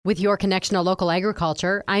With your connection to local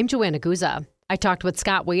agriculture, I'm Joanna Guza. I talked with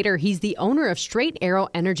Scott Wader. He's the owner of Straight Arrow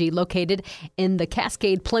Energy located in the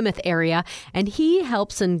Cascade, Plymouth area, and he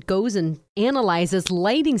helps and goes and analyzes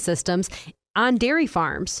lighting systems on dairy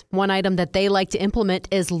farms. One item that they like to implement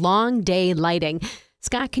is long day lighting.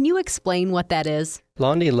 Scott, can you explain what that is?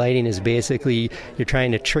 Long day lighting is basically you're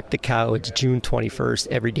trying to trick the cow. It's June 21st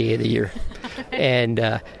every day of the year. And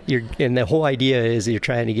the whole idea is you're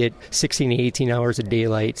trying to get 16 to 18 hours of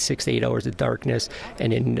daylight, 6 to 8 hours of darkness.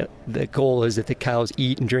 And then the goal is that the cows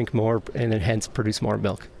eat and drink more and then hence produce more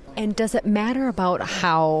milk. And does it matter about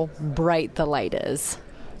how bright the light is?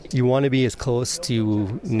 You want to be as close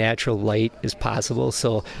to natural light as possible.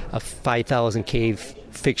 So a 5,000 K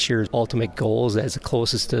fixture's ultimate goal is as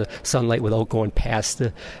closest to sunlight without going past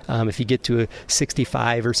the. If you get to a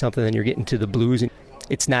 65 or something, then you're getting to the blues.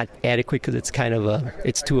 It's not adequate because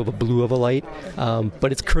it's too of a blue of a light.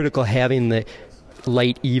 But it's critical having the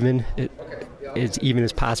light as even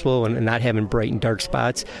as possible and not having bright and dark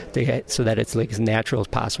spots so that it's like as natural as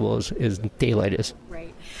possible as daylight is.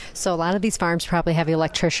 Right. So a lot of these farms probably have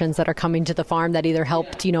electricians that are coming to the farm that either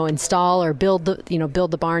helped, install or build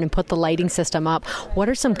the barn and put the lighting system up. What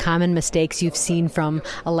are some common mistakes you've seen from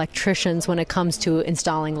electricians when it comes to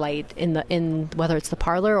installing light in whether it's the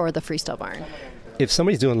parlor or the freestyle barn? If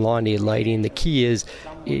somebody's doing long day lighting, the key is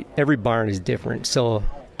every barn is different. So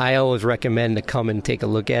I always recommend to come and take a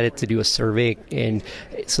look at it to do a survey, and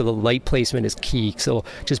so the light placement is key. So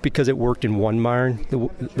just because it worked in one barn,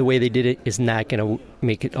 the way they did it is not going to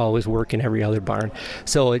make it always work in every other barn.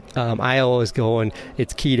 So I always go, and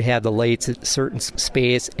it's key to have the lights at a certain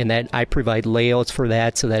space, and then I provide layouts for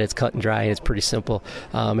that so that it's cut and dry and it's pretty simple.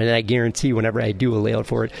 And then I guarantee whenever I do a layout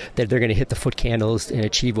for it that they're going to hit the foot candles and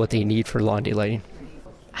achieve what they need for long day lighting.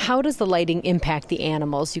 How does the lighting impact the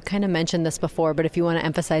animals? You kind of mentioned this before, but if you want to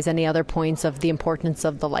emphasize any other points of the importance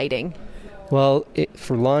of the lighting. Well,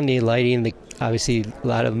 for long day lighting, obviously a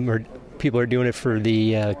lot of people are doing it for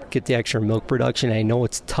get the extra milk production. I know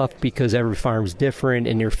it's tough because every farm's different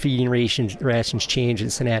and their feeding rations change and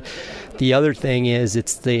this and that. The other thing is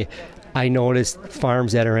I noticed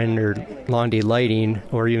farms that are in their long day lighting,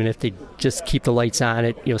 or even if they just keep the lights on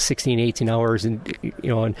at 16, 18 hours, and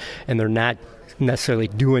they're not necessarily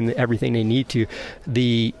doing everything they need to,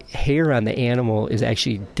 the hair on the animal is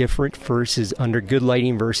actually different versus under good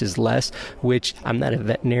lighting versus less, which I'm not a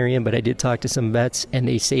veterinarian, but I did talk to some vets, and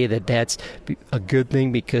they say that that's a good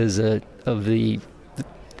thing because of the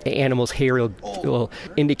animal's hair will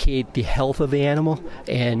indicate the health of the animal,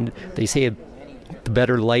 and they say the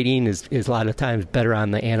better lighting is a lot of times better on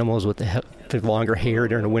the animals with the longer hair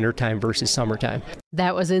during the wintertime versus summertime.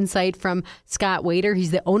 That was insight from Scott Wader.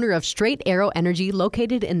 He's the owner of Straight Arrow Energy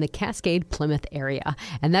located in the Cascade, Plymouth area.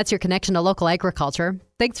 And that's your connection to local agriculture.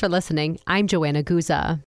 Thanks for listening. I'm Joanna Guza.